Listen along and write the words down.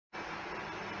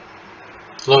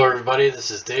Hello everybody, this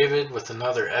is David with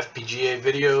another FPGA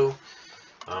video.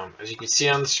 As you can see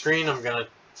on the screen, I'm going to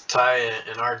tie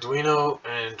an Arduino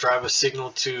and drive a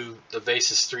signal to the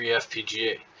Basys 3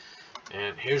 FPGA.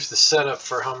 And here's the setup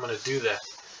for how I'm going to do that.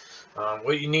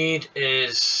 What I need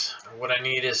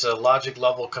is a logic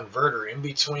level converter in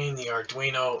between the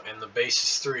Arduino and the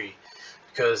Basys 3,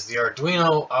 because the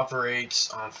Arduino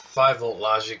operates on 5-volt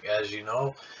logic, as you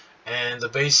know, and the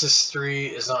Basys 3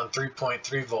 is on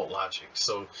 3.3 volt logic.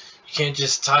 So you can't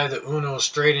just tie the Uno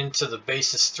straight into the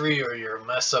Basys 3 or you'll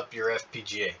mess up your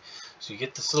FPGA. So you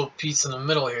get this little piece in the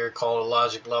middle here called a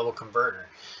logic level converter.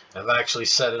 I've actually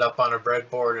set it up on a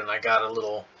breadboard and I got a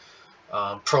little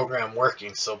program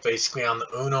working. So basically on the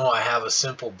Uno I have a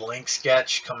simple blank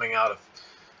sketch coming out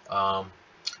of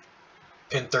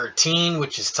pin 13,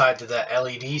 which is tied to that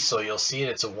LED, so you'll see it,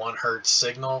 it's a 1 Hz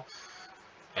signal.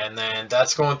 And then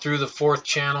that's going through the 4th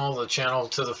channel, the channel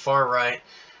to the far right,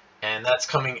 and that's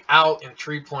coming out in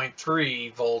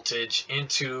 3.3 voltage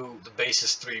into the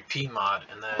Basys 3 PMOD.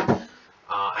 And then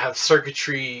I have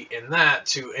circuitry in that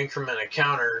to increment a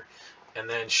counter and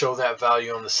then show that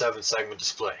value on the 7-segment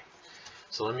display.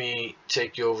 So let me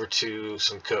take you over to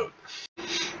some code.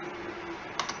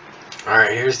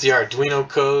 Alright, here's the Arduino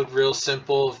code, real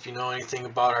simple. If you know anything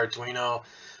about Arduino,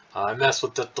 I messed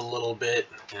with it a little bit,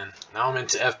 and now I'm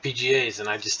into FPGAs, and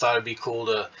I just thought it'd be cool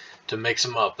to mix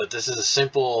them up. But this is a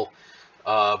simple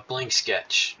blink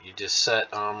sketch. You just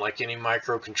set, like any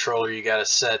microcontroller, you got to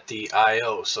set the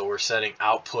I/O. So we're setting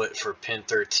output for pin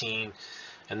 13,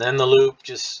 and then the loop,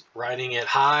 just writing it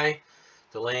high,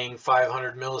 delaying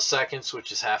 500 milliseconds,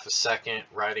 which is half a second,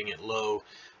 writing it low,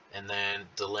 and then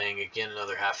delaying again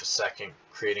another half a second,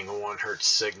 creating a 1 Hz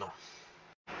signal.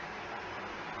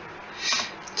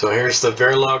 So here's the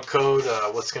Verilog code,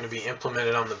 what's going to be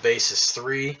implemented on the Basys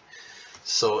 3.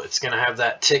 So it's going to have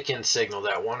that tick-in signal,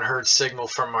 that 1 Hz signal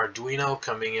from Arduino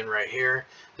coming in right here.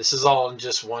 This is all in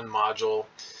just one module.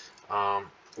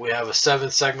 We have a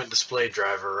 7-segment display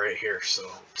driver right here, so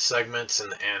segments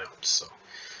and the anodes. So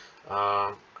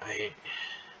I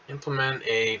implement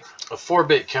a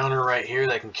 4-bit counter right here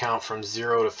that can count from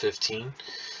 0 to 15,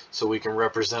 so we can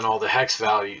represent all the hex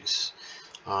values.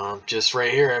 Just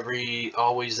right here,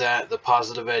 always at the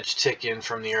positive edge tick in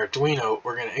from the Arduino,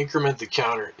 we're going to increment the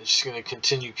counter. It's just going to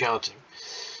continue counting.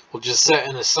 We'll just set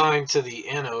an assign to the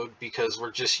anode because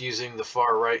we're just using the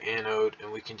far right anode,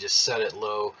 and we can just set it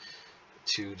low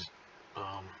to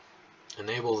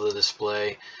enable the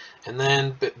display. And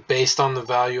then based on the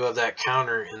value of that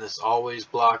counter in this always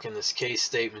block, in this case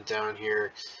statement down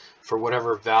here, for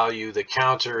whatever value the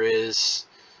counter is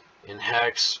in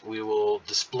hex, we will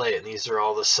display it. And these are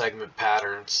all the segment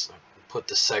patterns. Put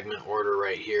the segment order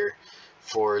right here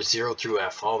for 0 through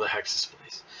F, all the hex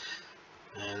displays.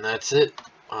 And that's it.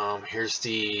 Here's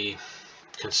the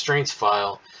constraints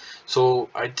file. So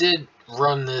I did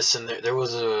run this, and there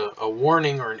was a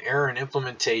warning or an error in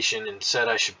implementation, and said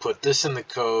I should put this in the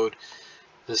code,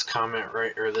 this comment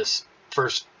right, or this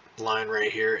first line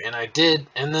right here, and I did,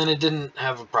 and then it didn't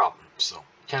have a problem. So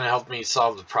it kind of helped me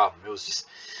solve the problem. It was just,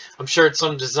 I'm sure it's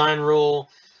some design rule,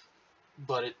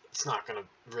 but it's not going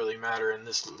to really matter in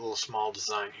this little small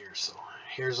design here. So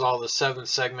here's all the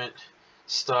 7-segment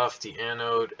stuff, the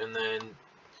anode, and then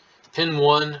pin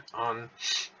 1 on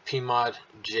PMOD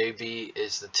JB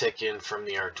is the tick in from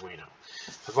the Arduino.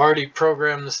 I've already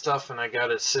programmed the stuff and I got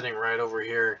it sitting right over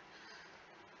here.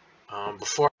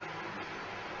 Before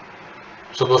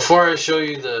I show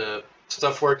you the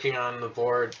stuff working on the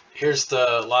board, here's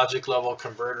the logic level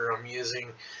converter I'm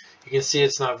using. You can see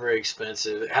it's not very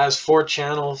expensive. It has 4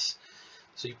 channels,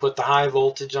 so you put the high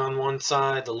voltage on one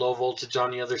side, the low voltage on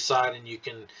the other side, and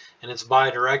it's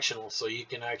bi-directional, so you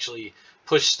can actually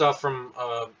push stuff from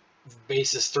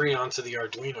Basys 3 onto the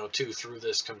Arduino too through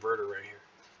this converter right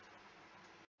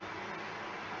here.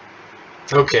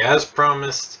 Okay, as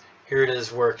promised, here it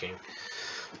is working.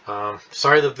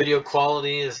 Sorry the video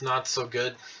quality is not so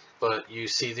good, but you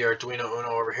see the Arduino Uno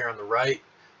over here on the right,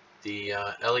 the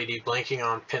LED blinking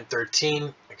on pin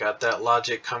 13. I got that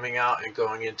logic coming out and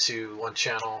going into one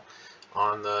channel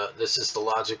on this is the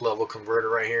logic level converter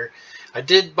right here. I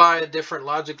did buy a different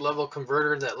logic level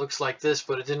converter that looks like this,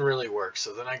 but it didn't really work.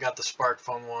 So then I got the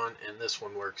SparkFun one, and this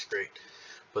one works great.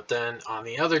 But then on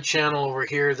the other channel over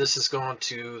here, this is going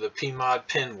to the PMOD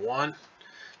pin 1.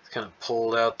 It's kind of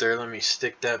pulled out there. Let me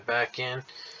stick that back in.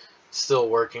 It's still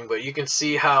working, but you can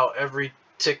see how every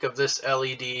tick of this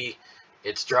LED,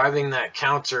 it's driving that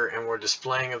counter, and we're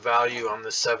displaying a value on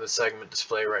this 7-segment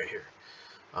display right here.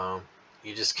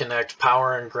 You just connect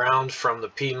power and ground from the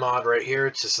PMOD right here.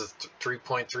 It's just a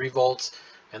 3.3 volts,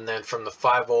 and then from the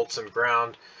 5 volts and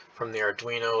ground from the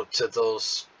Arduino to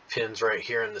those pins right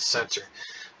here in the center.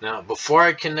 Now, before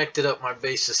I connected up my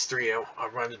Basys 3, I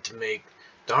wanted to make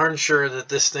darn sure that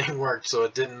this thing worked so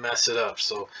it didn't mess it up.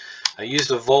 So I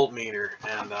used a voltmeter,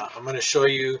 and I'm going to show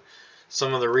you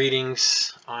some of the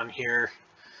readings on here.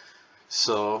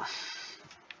 So,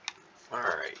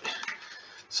 alright.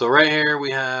 So right here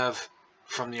we have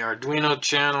from the Arduino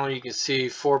channel, you can see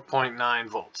 4.9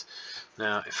 volts.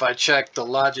 Now, if I check the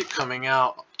logic coming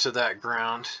out to that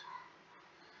ground,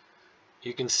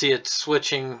 you can see it's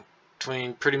switching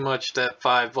between pretty much that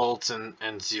 5 volts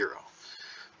and 0.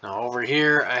 Now over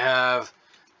here I have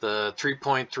the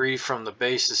 3.3 from the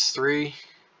Basys 3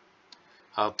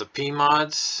 out the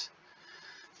PMODs,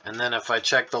 and then if I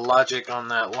check the logic on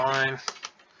that line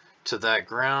to that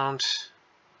ground,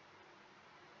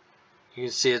 you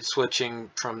can see it switching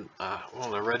from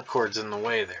well, the red cord's in the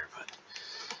way there,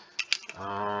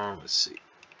 but let's see.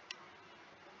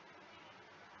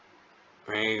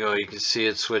 There you go. You can see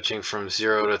it switching from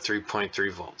 0 to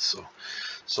 3.3 volts.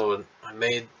 So I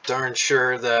made darn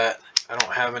sure that I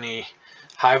don't have any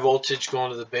high voltage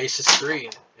going to the Basys 3,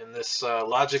 and this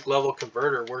logic level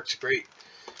converter works great.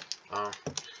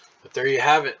 But there you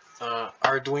have it,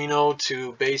 Arduino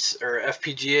to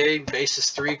FPGA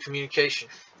Basys 3 communication.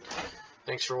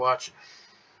 Thanks for watching.